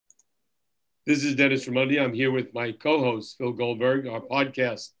This is Dennis Raimondi. I'm here with my co-host, Phil Goldberg. Our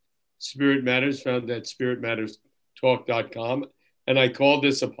podcast, Spirit Matters, found at spiritmatterstalk.com. And I called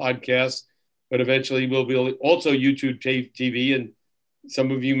this a podcast, but eventually we'll be also YouTube TV, and some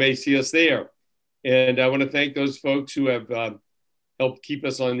of you may see us there. And I want to thank those folks who have helped keep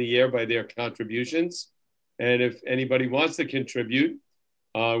us on the air by their contributions. And if anybody wants to contribute,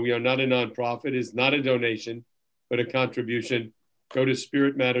 we are not a nonprofit. It's not a donation, but a contribution. Go to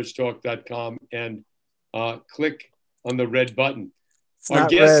spiritmatterstalk.com and click on the red button. It's our not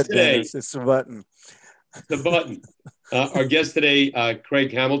guest red, today, Dennis, it's a button. The button. Our guest today,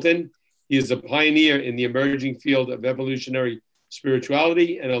 Craig Hamilton. He is a pioneer in the emerging field of evolutionary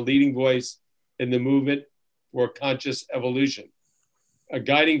spirituality and a leading voice in the movement for conscious evolution. A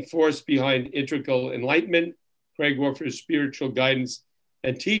guiding force behind integral enlightenment, Craig offers spiritual guidance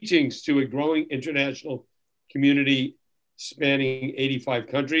and teachings to a growing international community spanning 85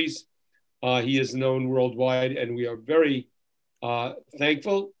 countries. He is known worldwide, and we are very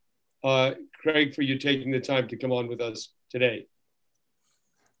thankful, Craig, for you taking the time to come on with us today.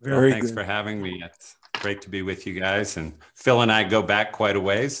 Thanks for having me. It's great to be with you guys. And Phil and I go back quite a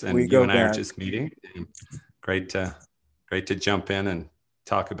ways, and you and I are just meeting. Great to jump in and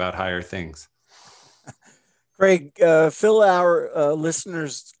talk about higher things. Craig, fill our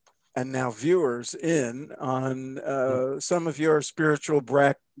listeners and now viewers in on some of your spiritual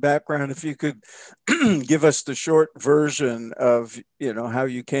background. If you could give us the short version of, how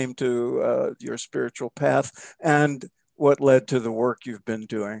you came to your spiritual path and what led to the work you've been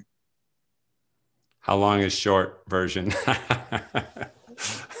doing. How long is short version?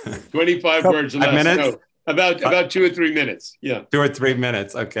 25 words. 5 minutes? No, about 2 or 3 minutes. Yeah. 2 or 3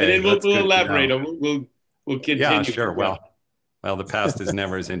 minutes. Okay. And then we'll elaborate. We'll continue. Yeah, sure. Well, the past is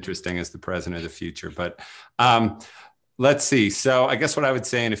never as interesting as the present or the future, but let's see. So I guess what I would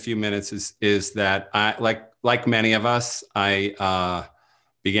say in a few minutes is that I, like many of us, I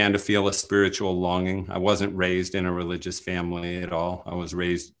began to feel a spiritual longing. I wasn't raised in a religious family at all. I was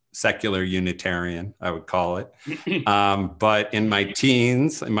raised secular Unitarian, I would call it. But in my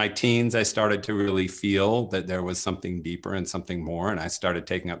teens, I started to really feel that there was something deeper and something more. And I started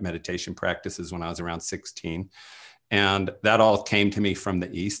taking up meditation practices when I was around 16. And that all came to me from the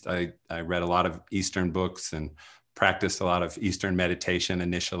East. I read a lot of Eastern books and practiced a lot of Eastern meditation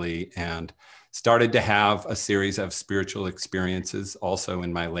initially, and started to have a series of spiritual experiences also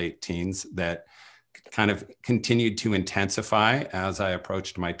in my late teens that kind of continued to intensify as I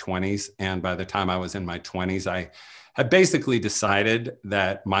approached my 20s. And by the time I was in my 20s, I had basically decided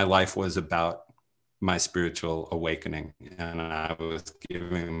that my life was about my spiritual awakening, and I was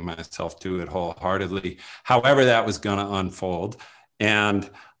giving myself to it wholeheartedly, however that was going to unfold. And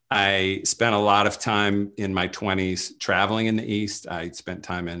I spent a lot of time in my 20s traveling in the East. I spent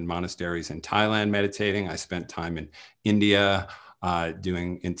time in monasteries in Thailand meditating. I spent time in India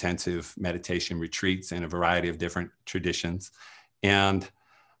doing intensive meditation retreats in a variety of different traditions, and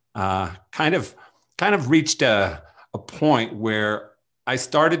kind of reached a point where I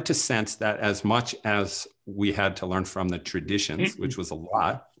started to sense that as much as we had to learn from the traditions, which was a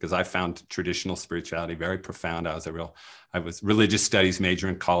lot, because I found traditional spirituality very profound. I was religious studies major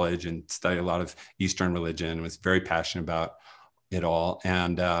in college and studied a lot of Eastern religion and was very passionate about it all.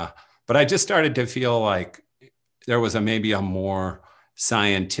 And, but I just started to feel like there was maybe a more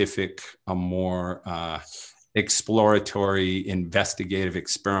scientific, a more exploratory, investigative,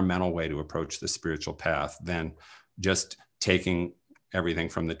 experimental way to approach the spiritual path than just taking everything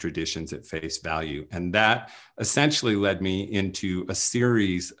from the traditions at face value. And that essentially led me into a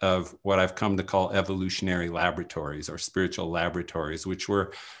series of what I've come to call evolutionary laboratories or spiritual laboratories, which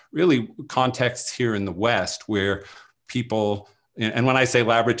were really contexts here in the West where people, and when I say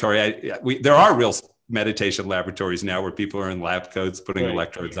laboratory, there are real meditation laboratories now where people are in lab coats putting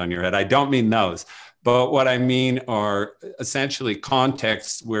electrodes on your head. I don't mean those. But what I mean are essentially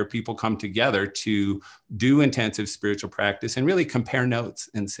contexts where people come together to do intensive spiritual practice and really compare notes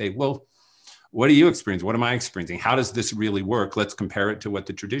and say, well, what are you experiencing? What am I experiencing? How does this really work? Let's compare it to what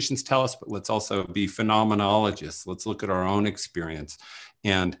the traditions tell us, but let's also be phenomenologists. Let's look at our own experience.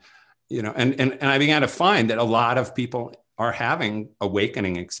 And, and I began to find that a lot of people are having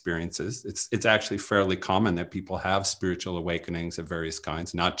awakening experiences. It's actually fairly common that people have spiritual awakenings of various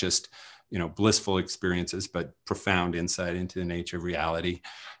kinds, not just blissful experiences, but profound insight into the nature of reality.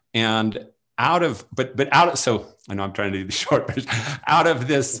 And so I know I'm trying to do the short version, out of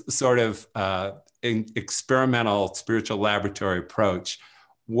this sort of experimental spiritual laboratory approach,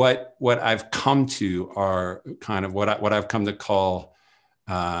 what I've come to are kind of what I've come to call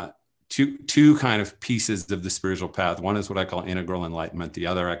two kind of pieces of the spiritual path. One is what I call integral enlightenment. The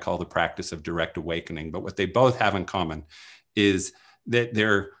other I call the practice of direct awakening. But what they both have in common is that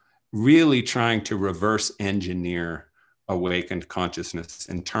they're really trying to reverse engineer awakened consciousness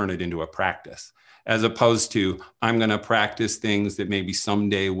and turn it into a practice, as opposed to I'm going to practice things that maybe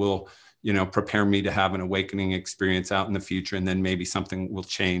someday will, prepare me to have an awakening experience out in the future, and then maybe something will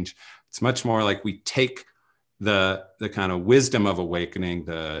change. It's much more like we take the kind of wisdom of awakening,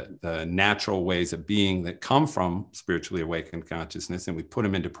 the natural ways of being that come from spiritually awakened consciousness, and we put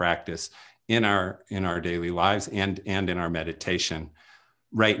them into practice in our daily lives and in our meditation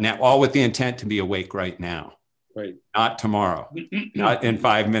right now, all with the intent to be awake right now, right? Not tomorrow, not in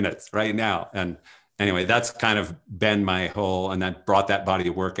 5 minutes, right now. And anyway, that's kind of been my whole, and that brought that body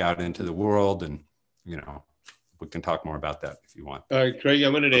of work out into the world. And we can talk more about that if you want. All right, Craig, I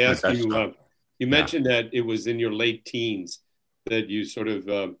wanted to ask you. You mentioned that it was in your late teens that you sort of,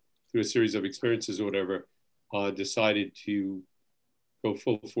 through a series of experiences or whatever, decided to go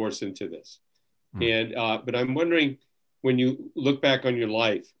full force into this. And but I'm wondering, when you look back on your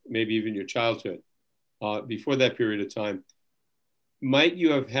life, maybe even your childhood, before that period of time, might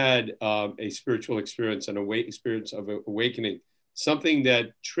you have had a spiritual experience, experience of awakening, something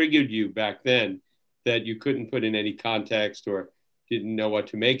that triggered you back then that you couldn't put in any context or didn't know what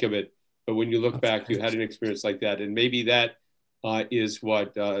to make of it? But when you look back, you had an experience like that. And maybe that is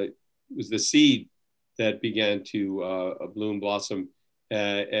what was the seed that began to bloom, blossom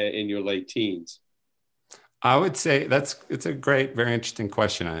in your late teens. I would say it's a great, very interesting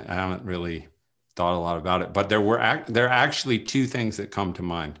question. I haven't really thought a lot about it, but there are actually two things that come to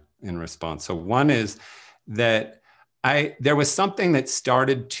mind in response. So one is that there was something that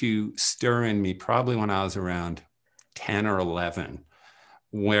started to stir in me probably when I was around 10 or 11,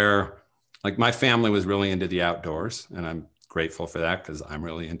 where like my family was really into the outdoors, and I'm grateful for that because I'm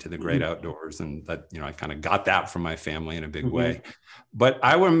really into the great outdoors, and that, I kind of got that from my family in a big way. But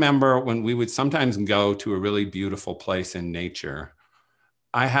I remember when we would sometimes go to a really beautiful place in nature,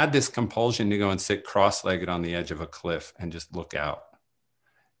 I had this compulsion to go and sit cross-legged on the edge of a cliff and just look out.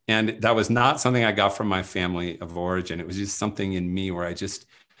 And that was not something I got from my family of origin. It was just something in me where I just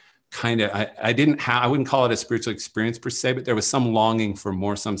kind of, I wouldn't call it a spiritual experience per se, but there was some longing for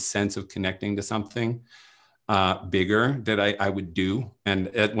more, some sense of connecting to something bigger that I would do. And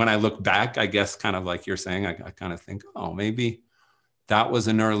when I look back, I guess kind of like you're saying, I kind of think, oh, maybe that was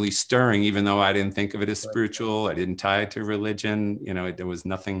an early stirring, even though I didn't think of it as spiritual. I didn't tie it to religion. There was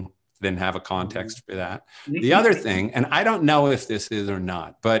nothing, didn't have a context for that. The other thing, and I don't know if this is or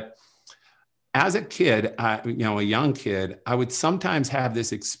not, but as a kid, a young kid, I would sometimes have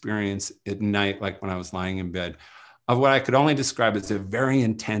this experience at night, like when I was lying in bed, of what I could only describe as a very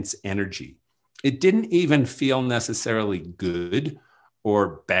intense energy. It didn't even feel necessarily good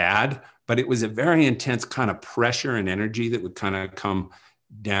or bad, but it was a very intense kind of pressure and energy that would kind of come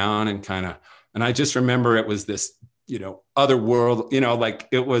down and I just remember it was this, other world, like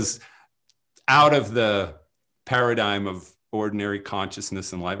it was out of the paradigm of ordinary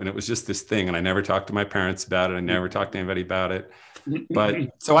consciousness in life. And it was just this thing. And I never talked to my parents about it. I never talked to anybody about it.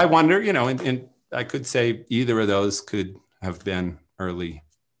 But so I wonder, and I could say either of those could have been early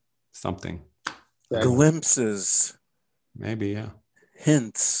something. Glimpses. Maybe, yeah.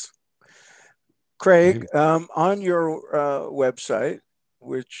 Hints. Craig, on your website,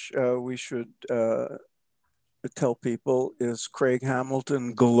 which we should tell people is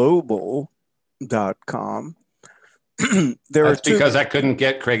CraigHamiltonGlobal.com. That's because I couldn't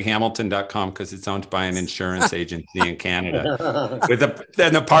get CraigHamilton.com because it's owned by an insurance agency in Canada.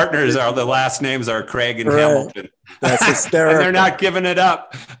 Then the partners the last names are Craig and Hamilton. That's hysterical. And they're not giving it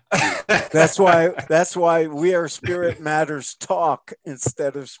up. That's why we are Spirit Matters Talk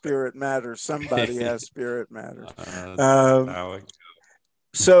instead of Spirit Matters. Somebody has Spirit Matters.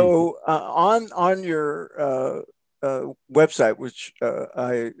 So on your website, which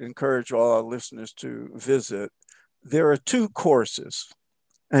I encourage all our listeners to visit, there are two courses,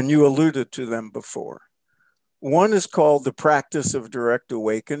 and you alluded to them before. One is called The Practice of Direct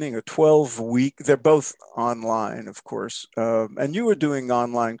Awakening, a 12-week, they're both online, of course, and you were doing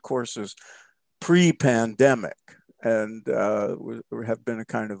online courses pre-pandemic, and we have been a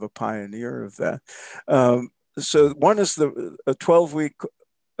kind of a pioneer of that. So one is a 12-week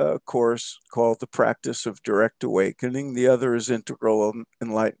course called The Practice of Direct Awakening. The other is Integral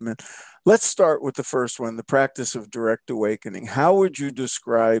Enlightenment. Let's start with the first one, The Practice of Direct Awakening. How would you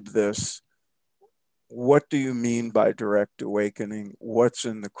describe this? What do you mean by direct awakening? What's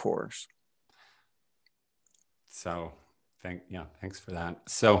in the course? So, thanks for that.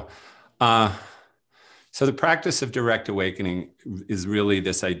 So, So the practice of direct awakening is really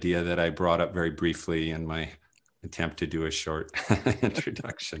this idea that I brought up very briefly in my attempt to do a short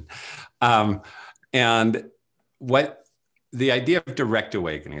introduction. And what the idea of direct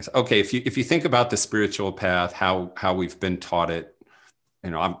awakening is, okay, if you think about the spiritual path, how we've been taught it,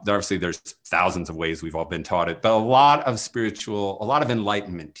 obviously there's thousands of ways we've all been taught it, but a lot of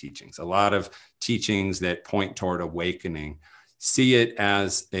enlightenment teachings, a lot of teachings that point toward awakening, see it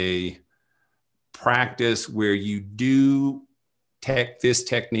as a practice where you do this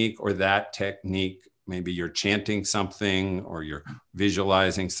technique or that technique. Maybe you're chanting something, or you're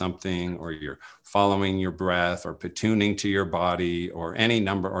visualizing something, or you're following your breath, or platooning to your body, or any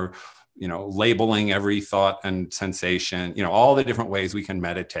number, or labeling every thought and sensation, all the different ways we can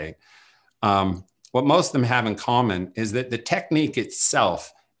meditate. What most of them have in common is that the technique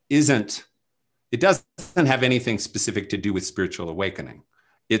itself doesn't have anything specific to do with spiritual awakening.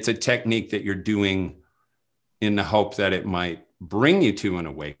 It's a technique that you're doing in the hope that it might bring you to an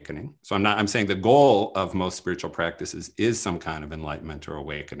awakening. So I'm saying the goal of most spiritual practices is some kind of enlightenment or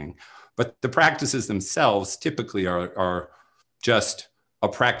awakening, but the practices themselves typically are just a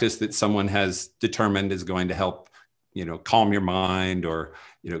practice that someone has determined is going to help, calm your mind, or,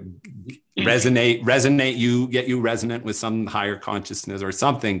 resonate you, get you resonant with some higher consciousness or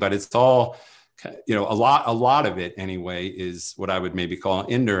something. But it's all, a lot of it anyway is what I would maybe call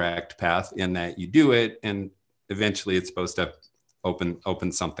an indirect path, in that you do it and eventually it's supposed to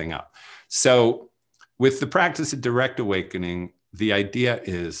open something up. So with the practice of direct awakening, the idea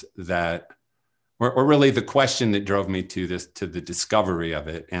is that, or really the question that drove me to the discovery of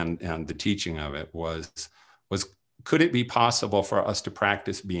it and the teaching of it was, could it be possible for us to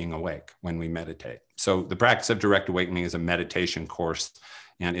practice being awake when we meditate? So the practice of direct awakening is a meditation course,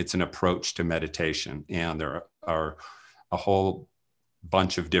 and it's an approach to meditation. And there are a whole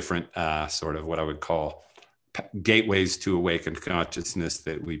bunch of different sort of what I would call gateways to awakened consciousness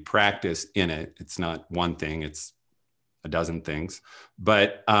that we practice in it. It's not one thing, it's a dozen things.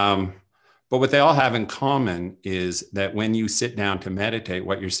 But what they all have in common is that when you sit down to meditate,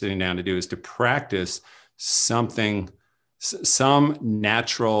 what you're sitting down to do is to practice some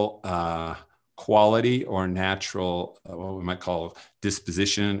natural quality or natural, what we might call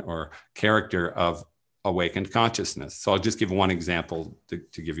disposition or character of awakened consciousness. So I'll just give one example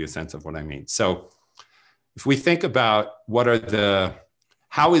to give you a sense of what I mean. So if we think about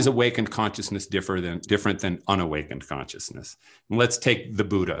how is awakened consciousness different than unawakened consciousness? And let's take the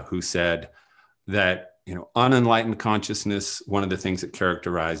Buddha, who said that, unenlightened consciousness, one of the things that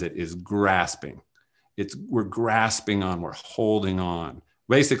characterize it is grasping. We're grasping on, we're holding on.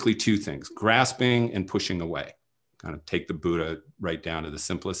 Basically two things, grasping and pushing away. Kind of take the Buddha right down to the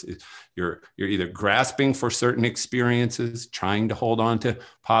simplest. You're either grasping for certain experiences, trying to hold on to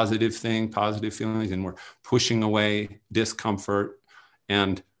positive feelings, and we're pushing away discomfort.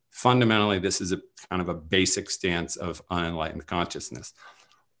 And fundamentally, this is a kind of a basic stance of unenlightened consciousness.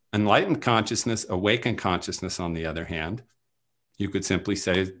 Enlightened consciousness, awakened consciousness, on the other hand, you could simply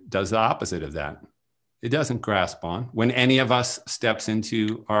say, does the opposite of that. It doesn't grasp on. When any of us steps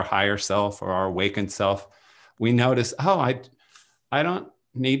into our higher self or our awakened self, we notice, I don't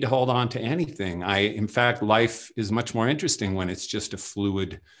need to hold on to anything. In fact, life is much more interesting when it's just a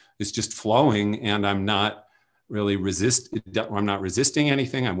fluid, it's just flowing, and I'm not really I'm not resisting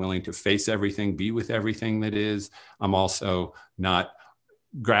anything. I'm willing to face everything, be with everything that is. I'm also not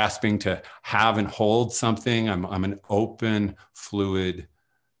grasping to have and hold something. I'm an open, fluid,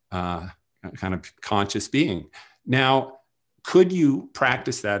 kind of conscious being. Now, could you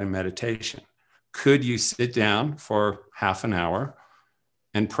practice that in meditation? Could you sit down for half an hour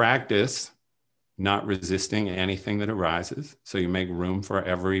and practice not resisting anything that arises? So you make room for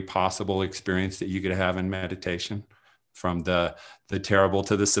every possible experience that you could have in meditation, from the terrible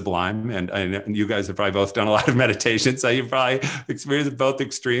to the sublime. And you guys have probably both done a lot of meditation, so you've probably experienced both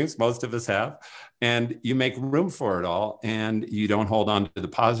extremes. Most of us have. And you make room for it all, and you don't hold on to the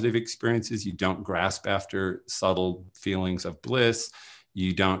positive experiences. You don't grasp after subtle feelings of bliss.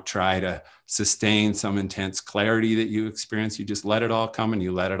 You don't try to sustain some intense clarity that you experience. You just let it all come and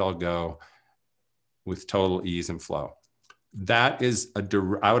you let it all go with total ease and flow. That is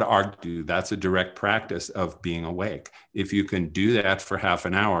I would argue that's a direct practice of being awake. If you can do that for half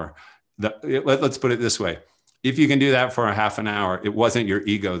an hour, let's put it this way. If you can do that for a half an hour, it wasn't your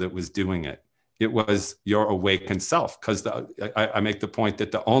ego that was doing it. It was your awakened self. Because I make the point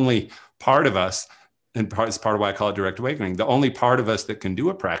that the only part of us, and it's part of why I call it direct awakening, the only part of us that can do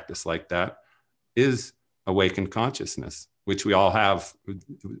a practice like that is awakened consciousness, which we all have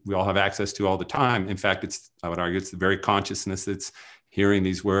access to all the time. In fact, I would argue it's the very consciousness that's hearing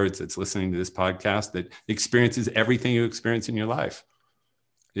these words, that's listening to this podcast, that experiences everything you experience in your life.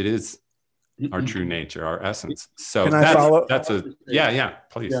 It is our true nature, our essence. So Can I follow?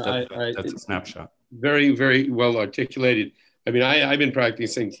 Please. That's a snapshot. Very, very well articulated. I mean, I've been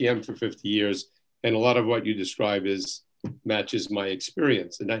practicing TM for 50 years, and a lot of what you describe matches my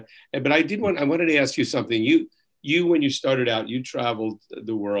experience. But I wanted to ask you something. You when you started out, you traveled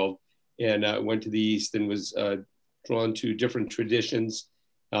the world and went to the East and was drawn to different traditions,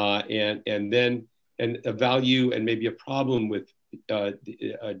 and a value and maybe a problem with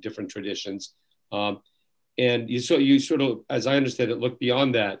different traditions. And you sort of, as I understand it, look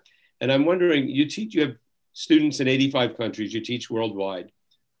beyond that. And I'm wondering, you have students in 85 countries, you teach worldwide.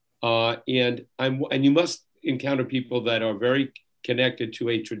 And you must encounter people that are very connected to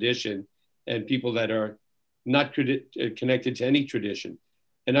a tradition and people that are not connected to any tradition.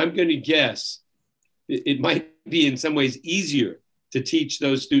 And I'm going to guess it might be in some ways easier to teach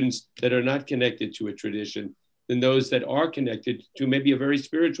those students that are not connected to a tradition than those that are connected to maybe a very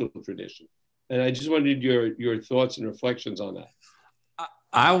spiritual tradition. And I just wanted your thoughts and reflections on that.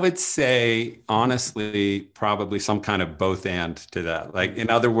 I would say, honestly, probably some kind of both and to that. Like, in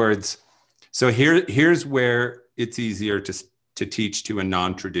other words, so here's where it's easier to teach to a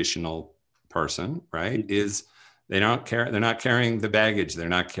non-traditional person, right? Is they're not carrying the baggage. They're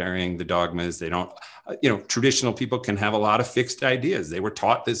not carrying the dogmas. They don't, traditional people can have a lot of fixed ideas. They were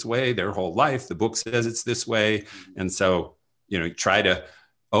taught this way their whole life. The book says it's this way. And so, try to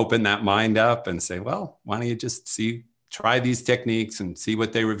open that mind up and say, well, why don't you just try these techniques and see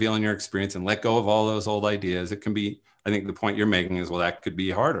what they reveal in your experience and let go of all those old ideas. It can be, I think the point you're making is, well, that could be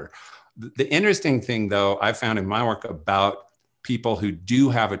harder. The interesting thing, though, I found in my work about people who do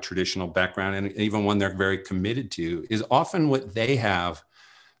have a traditional background, and even one they're very committed to, is often what they have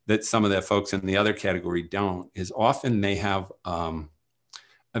that some of the folks in the other category don't, is often they have a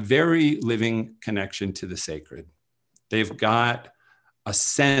very living connection to the sacred. They've got a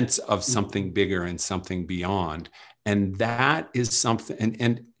sense of something bigger and something beyond. And that is something,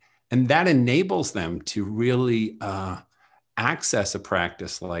 and that enables them to really access a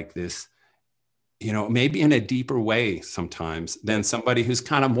practice like this, maybe in a deeper way sometimes than somebody who's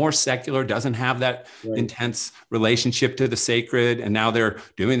kind of more secular, doesn't have that intense relationship to the sacred. And now they're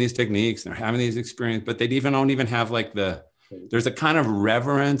doing these techniques, they're having these experiences, but they don't even have like there's a kind of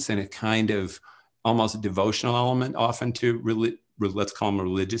reverence and a kind of almost devotional element often to let's call them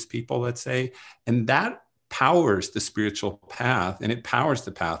religious people, let's say. And that powers the spiritual path, and it powers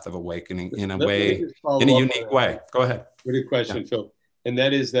the path of awakening in a unique way. Go ahead. Good question, Phil. And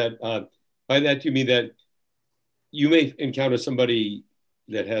that is that, by that you mean that you may encounter somebody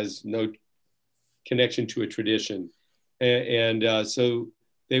that has no connection to a tradition, and so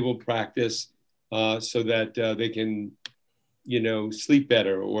they will practice so that they can, sleep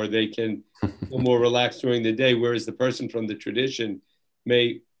better, or they can feel more relaxed during the day, whereas the person from the tradition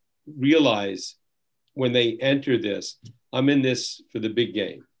may realize when they enter this, I'm in this for the big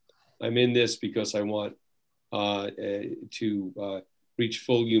game. I'm in this because I want to reach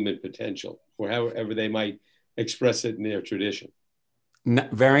full human potential, or however they might express it in their tradition.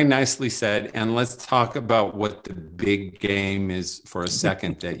 Very nicely said. And let's talk about what the big game is for a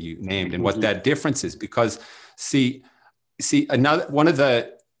second that you named, and what that difference is. Because see, another one of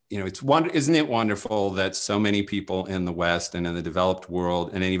the, isn't it wonderful that so many people in the West and in the developed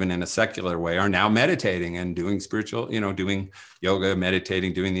world, and even in a secular way, are now meditating and doing spiritual, doing yoga,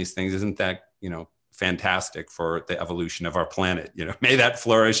 meditating, doing these things? Isn't that, fantastic for the evolution of our planet? May that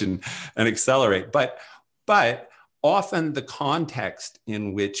flourish and accelerate. But often the context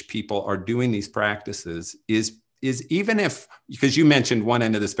in which people are doing these practices is even if, because you mentioned one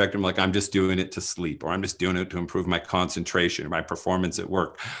end of the spectrum, like I'm just doing it to sleep, or I'm just doing it to improve my concentration or my performance at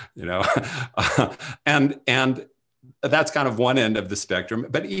work, and that's kind of one end of the spectrum.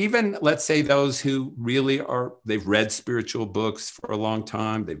 But even, let's say, those who really they've read spiritual books for a long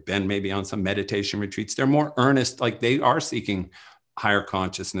time, they've been maybe on some meditation retreats, they're more earnest, like they are seeking higher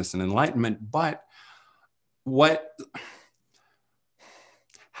consciousness and enlightenment. But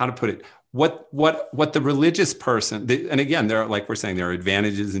how to put it? What the religious person, and again, there are, like we're saying, there are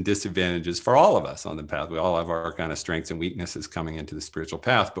advantages and disadvantages for all of us on the path. We all have our kind of strengths and weaknesses coming into the spiritual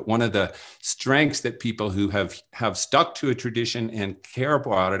path. But one of the strengths that people who have stuck to a tradition and care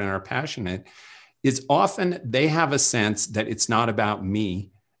about it and are passionate is often they have a sense that it's not about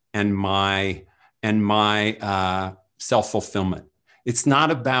me and my self-fulfillment. It's not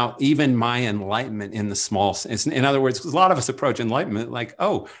about even my enlightenment in the small sense. In other words, because a lot of us approach enlightenment like,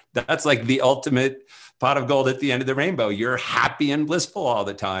 oh, that's like the ultimate pot of gold at the end of the rainbow. You're happy and blissful all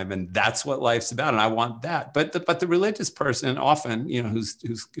the time, and that's what life's about. And I want that. But the religious person, often, you know,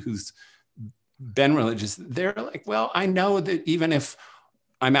 who's been religious, they're like, well, I know that even if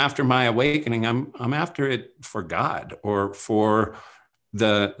I'm after my awakening, I'm after it for God or for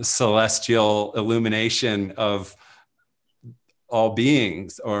the celestial illumination of all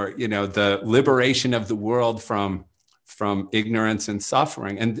beings, or, you know, the liberation of the world from ignorance and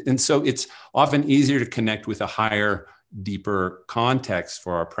suffering. And so it's often easier to connect with a higher, deeper context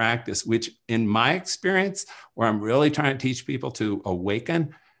for our practice, which in my experience, where I'm really trying to teach people to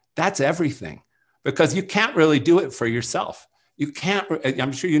awaken, that's everything, because you can't really do it for yourself. You can't,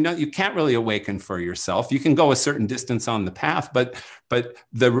 I'm sure you know, you can't really awaken for yourself. You can go a certain distance on the path, but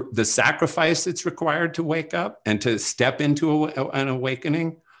the sacrifice that's required to wake up and to step into an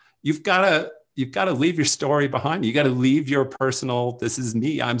awakening, you've got to leave your story behind. You got to leave your personal, this is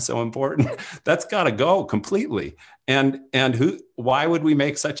me, I'm so important. That's got to go completely. And why would we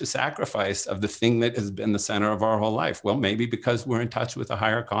make such a sacrifice of the thing that has been the center of our whole life? Well, maybe because we're in touch with a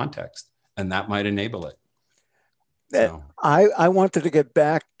higher context, and that might enable it. So. I wanted to get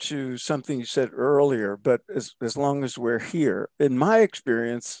back to something you said earlier, but as long as we're here, in my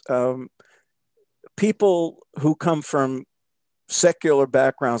experience, people who come from secular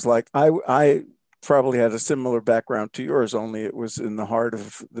backgrounds, like I probably had a similar background to yours, only it was in the heart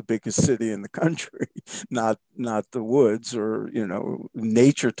of the biggest city in the country, not the woods, or, you know,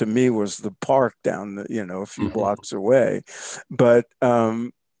 nature to me was the park down the, you know, a few blocks away.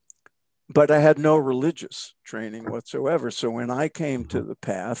 But I had no religious training whatsoever. So when I came to the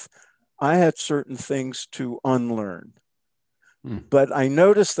path, I had certain things to unlearn. But I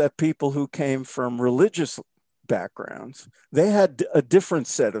noticed that people who came from religious backgrounds, they had a different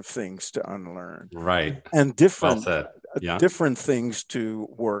set of things to unlearn. Right. And different things to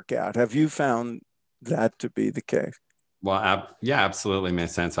work out. Have you found that to be the case? Well, yeah, absolutely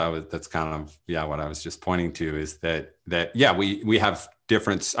makes sense. That's kind of, what I was just pointing to is that we have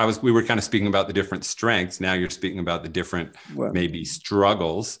different, we were kind of speaking about the different strengths. Now you're speaking about the different, maybe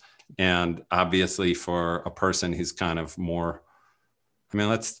struggles. And obviously for a person who's kind of more,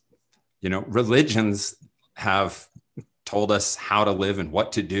 religions have told us how to live and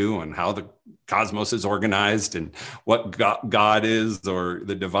what to do and how the cosmos is organized and what God is, or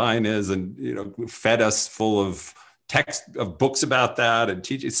the divine is, and, you know, fed us full of text of books about that and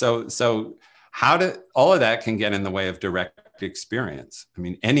teaching. So how all of that can get in the way of direct experience. I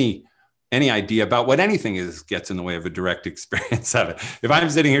mean, any idea about what anything is gets in the way of a direct experience of it. If I'm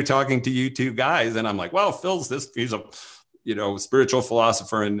sitting here talking to you two guys and I'm like, well, Phil's he's a, you know, spiritual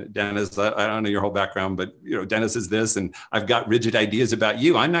philosopher, and Dennis, I don't know your whole background, but, you know, Dennis is this, and I've got rigid ideas about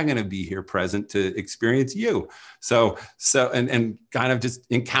you. I'm not going to be here present to experience you. So and kind of just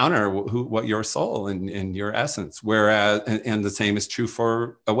encounter what your soul and your essence. Whereas, and the same is true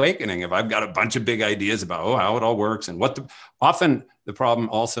for awakening. If I've got a bunch of big ideas about how it all works and often the problem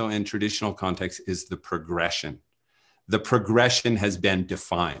also in traditional context is the progression. The progression has been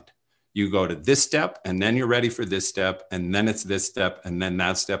defined. You go to this step, and then you're ready for this step, and then it's this step, and then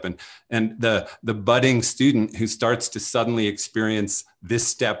that step. And the budding student who starts to suddenly experience this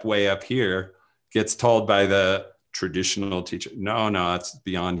step way up here gets told by the traditional teacher, no, it's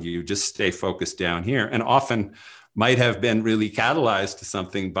beyond you. Just stay focused down here. And often might have been really catalyzed to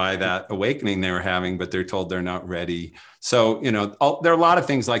something by that awakening they were having, but they're told they're not ready. So, you know, there are a lot of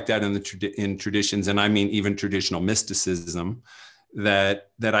things like that in traditions, and I mean even traditional mysticism, that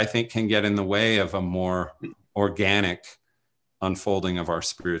I think can get in the way of a more organic unfolding of our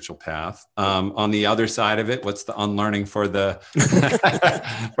spiritual path. On the other side of it, what's the unlearning for the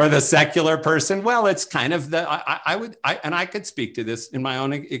for the secular person? Well, it's kind of I could speak to this in my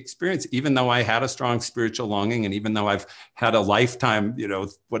own experience, even though I had a strong spiritual longing, and even though I've had a lifetime,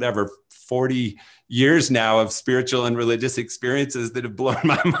 40 years now of spiritual and religious experiences that have blown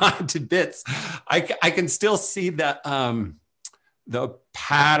my mind to bits, I can still see that the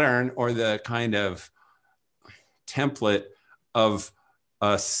pattern or the kind of template of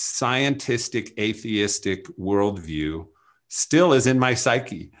a scientific, atheistic worldview still is in my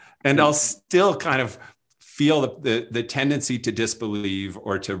psyche. And I'll still kind of feel the tendency to disbelieve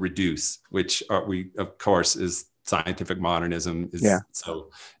or to reduce, which of course, is scientific modernism is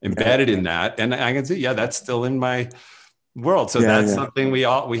so embedded in that. And I can see, that's still in my world. So that's something we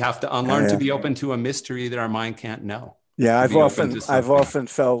have to unlearn to be open to a mystery that our mind can't know. Yeah, I've often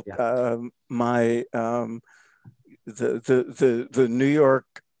felt my the New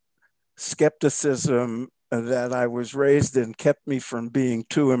York skepticism that I was raised in kept me from being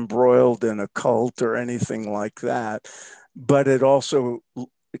too embroiled in a cult or anything like that. But it also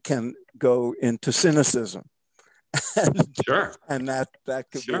can go into cynicism. and, Sure. and that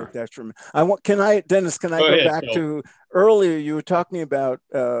could Sure. be a detriment. Dennis, can I go ahead, back Phil. to earlier? You were talking about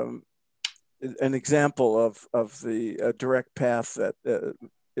an example of the direct path that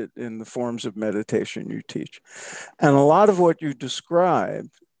in the forms of meditation you teach. And a lot of what you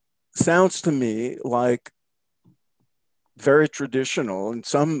described sounds to me like very traditional in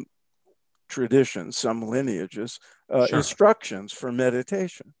some traditions, some lineages, Sure. instructions for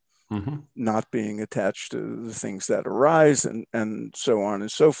meditation, not being attached to the things that arise and so on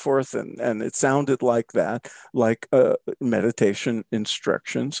and so forth. And it sounded like that, like meditation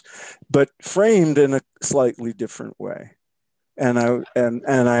instructions, but framed in a slightly different way. And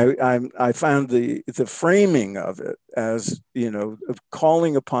I found the framing of it as,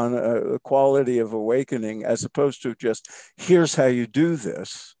 calling upon a quality of awakening, as opposed to just, here's how you do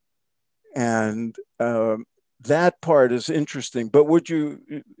this. And that part is interesting. But would you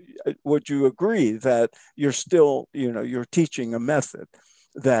agree that you're still, you're teaching a method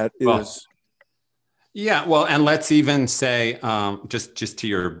that is? Yeah, well, and let's even say, just to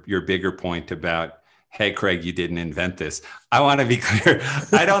your bigger point about, hey, Craig, you didn't invent this. I want to be clear.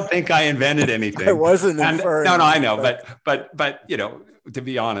 I don't think I invented anything. I wasn't inferring. No, I know, but to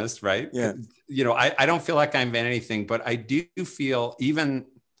be honest, right? Yeah. I don't feel like I invented anything, but I do feel even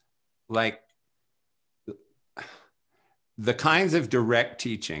like the kinds of direct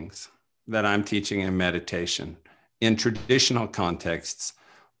teachings that I'm teaching in meditation in traditional contexts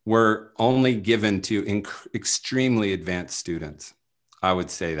were only given to extremely advanced students. I would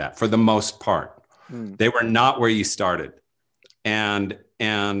say that for the most part. They were not where you started. And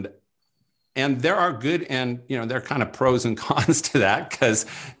there are good and, there are kind of pros and cons to that, because,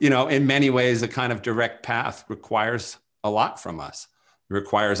 in many ways, a kind of direct path requires a lot from us. It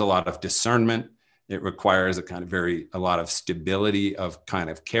requires a lot of discernment. It requires a lot of stability of kind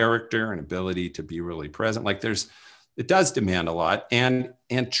of character and ability to be really present. It does demand a lot. And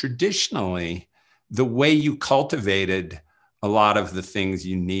traditionally, the way you cultivated a lot of the things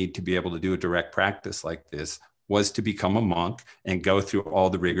you need to be able to do a direct practice like this was to become a monk and go through all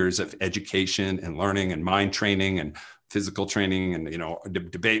the rigors of education and learning and mind training and physical training and,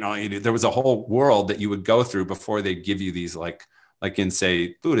 debate and all you do. There was a whole world that you would go through before they give you these, like in,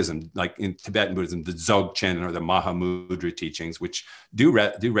 say, Buddhism, like in Tibetan Buddhism, the Dzogchen or the Mahamudra teachings, which do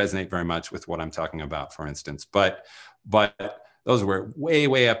resonate very much with what I'm talking about, for instance. But those were way,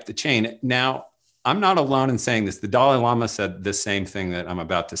 way up the chain. Now, I'm not alone in saying this. The Dalai Lama said the same thing that I'm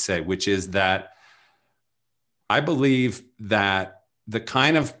about to say, which is that I believe that the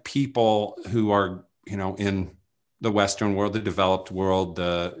kind of people who are, in the Western world, the developed world,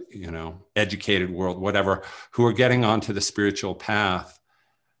 the, educated world, whatever, who are getting onto the spiritual path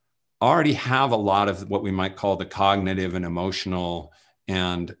already have a lot of what we might call the cognitive and emotional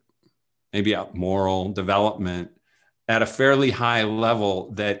and maybe moral development at a fairly high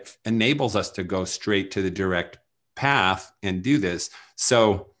level that enables us to go straight to the direct path and do this.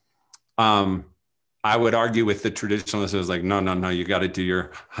 So I would argue with the traditionalists, it was like, no, you got to do your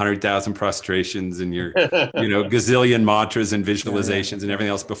 100,000 prostrations and your, gazillion mantras and visualizations and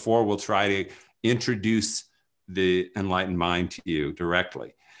everything else before we'll try to introduce the enlightened mind to you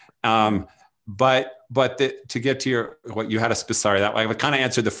directly. But to get to what you had sorry, that I kind of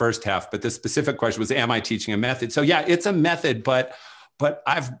answered the first half, but the specific question was, am I teaching a method? So yeah, it's a method, but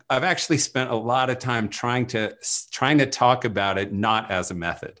I've actually spent a lot of time trying to talk about it not as a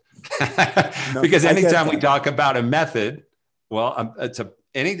method, because anytime we talk about a method, well,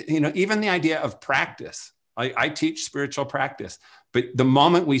 even the idea of practice. I teach spiritual practice, but the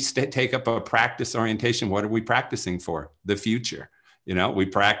moment we take up a practice orientation, what are we practicing for? The future. We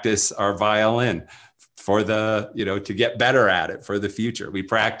practice our violin for to get better at it for the future. We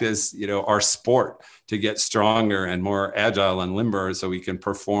practice, our sport to get stronger and more agile and limber so we can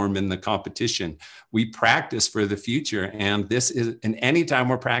perform in the competition. We practice for the future. And anytime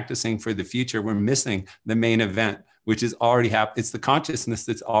we're practicing for the future, we're missing the main event, which is already happened. It's the consciousness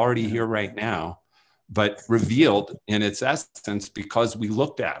that's already here right now, but revealed in its essence because we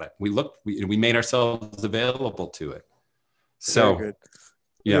looked at it. We made ourselves available to it. So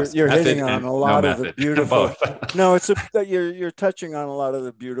yes, you're hitting on a lot of the beautiful. No, you're touching on a lot of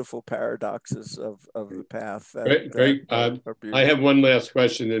the beautiful paradoxes of the path. Great. I have one last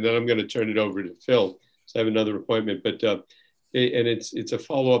question, and then I'm going to turn it over to Phil. So I have another appointment, but and it's a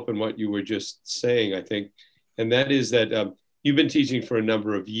follow up on what you were just saying, I think, and that is that you've been teaching for a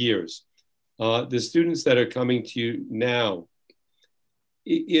number of years. The students that are coming to you now,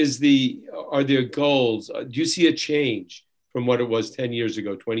 are there goals? Do you see a change from what it was 10 years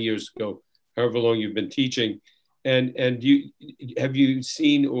ago, 20 years ago, however long you've been teaching? And have you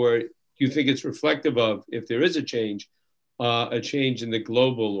seen, or do you think it's reflective of, if there is a change in the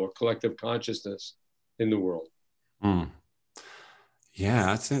global or collective consciousness in the world? Hmm. Yeah,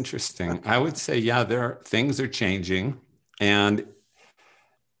 that's interesting. I would say, yeah, things are changing. And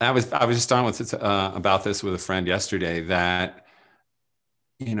I was just talking about this with a friend yesterday, that,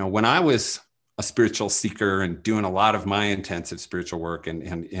 when I was a spiritual seeker and doing a lot of my intensive spiritual work,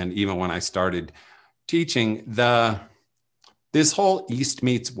 and even when I started teaching, this whole East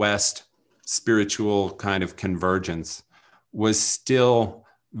meets West spiritual kind of convergence was still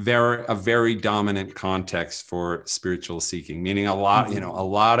a very dominant context for spiritual seeking, meaning a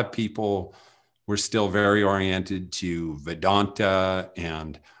lot of people were still very oriented to Vedanta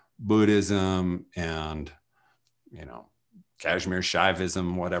and Buddhism and, Kashmir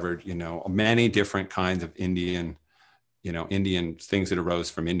Shaivism, whatever, many different kinds of Indian things that arose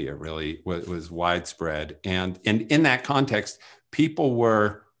from India really was widespread. And in that context, people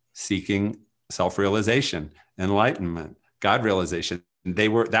were seeking self-realization, enlightenment, God realization.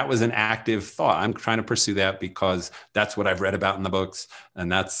 That was an active thought. I'm trying to pursue that because that's what I've read about in the books.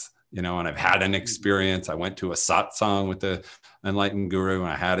 And that's, and I've had an experience. I went to a satsang with the enlightened guru and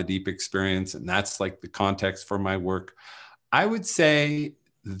I had a deep experience. And that's like the context for my work. I would say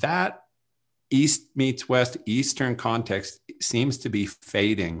that East meets West, Eastern context seems to be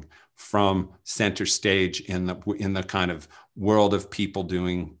fading from center stage in the kind of world of people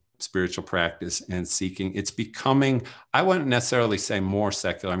doing spiritual practice and seeking. It's becoming, I wouldn't necessarily say more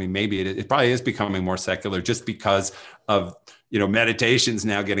secular. I mean, maybe it probably is becoming more secular just because of, meditation's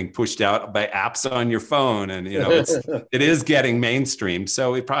now getting pushed out by apps on your phone, and it is getting mainstream.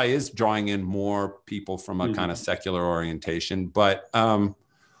 So it probably is drawing in more people from a kind of secular orientation. But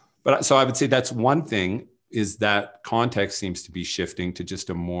so I would say that's one thing, is that context seems to be shifting to just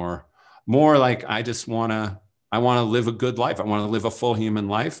a more like, I want to live a good life. I want to live a full human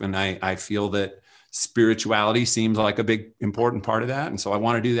life. And I feel that spirituality seems like a big, important part of that. And so I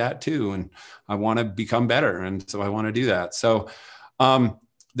want to do that too. And I want to become better. And so I want to do that. So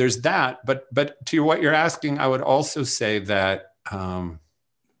there's that. But to what you're asking, I would also say that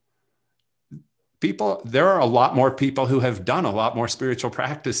there are a lot more people who have done a lot more spiritual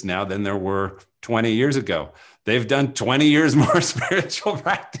practice now than there were 20 years ago. They've done 20 years more spiritual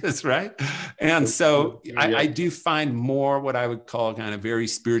practice, right? And so I do find more what I would call kind of very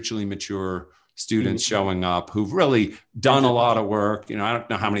spiritually mature students showing up who've really done a lot of work. I don't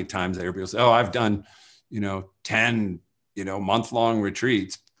know how many times I hear people say, oh, I've done, 10, month-long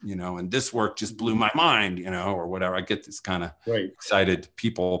retreats, and this work just blew my mind, or whatever. I get this kind of excited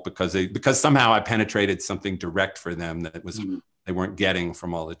people because somehow I penetrated something direct for them that was they weren't getting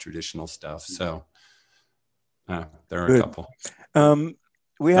from all the traditional stuff. So there are a couple.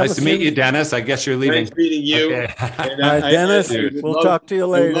 Nice to meet you, Dennis. I guess you're leaving. Nice meeting you. Okay. And Dennis, we'll talk to you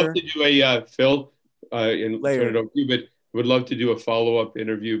later. I'd love to do a Phil and turn it over to you, but would love to do a follow-up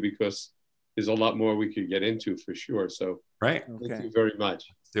interview because there's a lot more we could get into for sure. So thank you very much.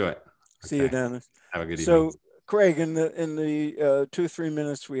 Let's do it. Okay. See you, Dennis. Have a good evening. So, Craig, in the 2-3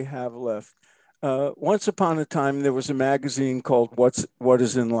 minutes we have left, once upon a time there was a magazine called What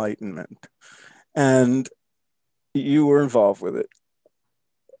is Enlightenment, and you were involved with it.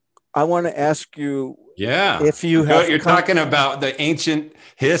 I want to ask you, if you have, you're talking about the ancient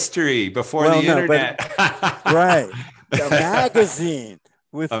history before the internet, right? The magazine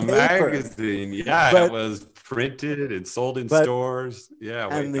with a paper. Magazine, it was printed and sold in stores. Yeah,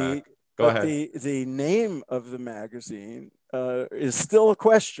 go ahead. The name of the magazine is still a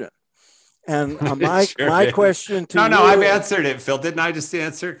question. And my question to you... No, I've answered it, Phil. Didn't I just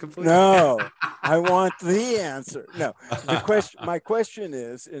answer it completely? No, I want the answer. No, my question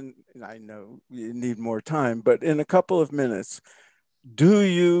is, and I know you need more time, but in a couple of minutes,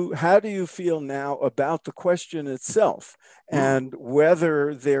 how do you feel now about the question itself and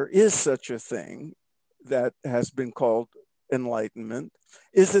whether there is such a thing that has been called enlightenment?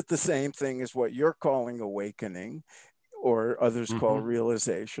 Is it the same thing as what you're calling awakening or others call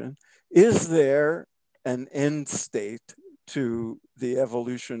realization? Is there an end state to the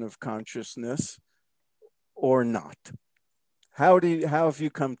evolution of consciousness or not? How have you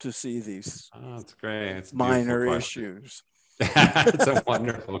come to see these that's great. It's minor issues? It's a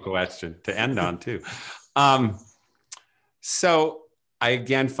wonderful question to end on too. So I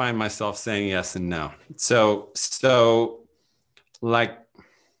again find myself saying yes and no. So like,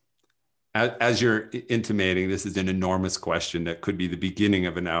 as you're intimating, this is an enormous question that could be the beginning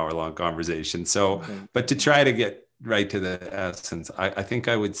of an hour-long conversation. So, but to try to get right to the essence, I think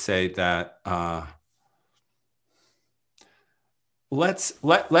I would say that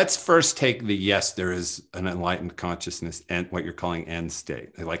let's first take the yes, there is an enlightened consciousness and what you're calling end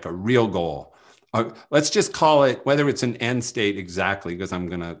state, like a real goal. Let's just call it, whether it's an end state exactly, because I'm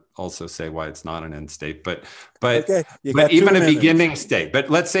going to also say why it's not an end state, but okay, but even a beginning state. But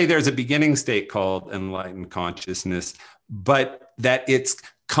let's say there's a beginning state called enlightened consciousness, but that it's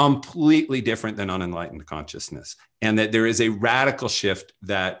completely different than unenlightened consciousness, and that there is a radical shift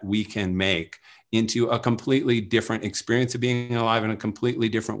that we can make into a completely different experience of being alive and a completely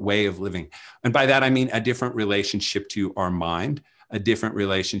different way of living. And by that, I mean a different relationship to our mind, a different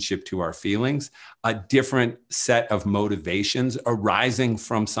relationship to our feelings, a different set of motivations arising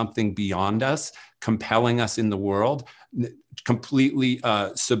from something beyond us, compelling us in the world, completely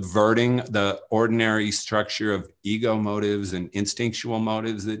subverting the ordinary structure of ego motives and instinctual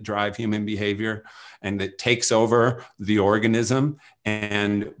motives that drive human behavior, and that takes over the organism,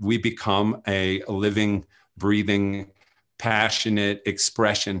 and we become a living, breathing, passionate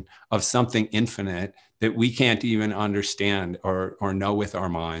expression of something infinite that we can't even understand or know with our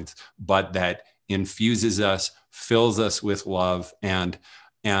minds, but that infuses us, fills us with love and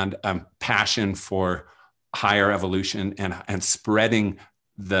passion for higher evolution and spreading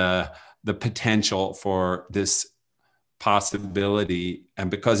the potential for this possibility.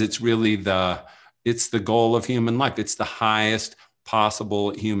 And because it's really it's the goal of human life. It's the highest possible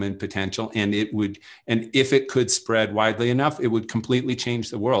human potential. And if it could spread widely enough, it would completely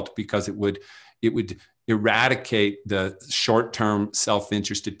change the world, because it would eradicate the short-term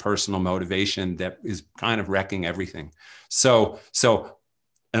self-interested personal motivation that is kind of wrecking everything. So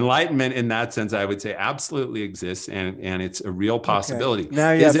enlightenment in that sense, I would say, absolutely exists, and it's a real possibility. Okay.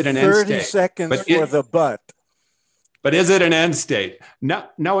 Now you have 30 seconds for the but. But is it an end state?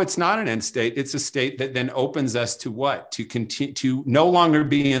 No, it's not an end state. It's a state that then opens us to what? To continue to no longer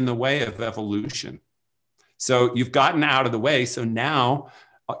be in the way of evolution. So you've gotten out of the way. So now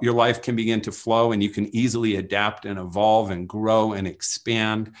your life can begin to flow, and you can easily adapt and evolve and grow and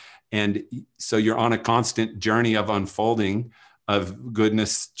expand. And so you're on a constant journey of unfolding of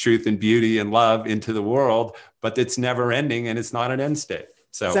goodness, truth, and beauty and love into the world, but it's never ending, and it's not an end state.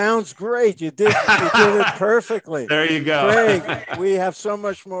 So sounds great. You did it perfectly. There you go. Craig, we have so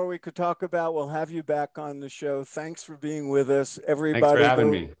much more we could talk about. We'll have you back on the show. Thanks for being with us. Everybody, thanks for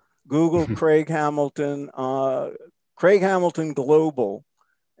having me. Google Craig Hamilton, Craig Hamilton Global,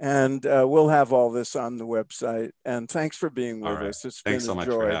 and we'll have all this on the website. And thanks for being with us. It's thanks been so a much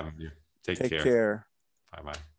joy. for having me. Take care. Bye-bye.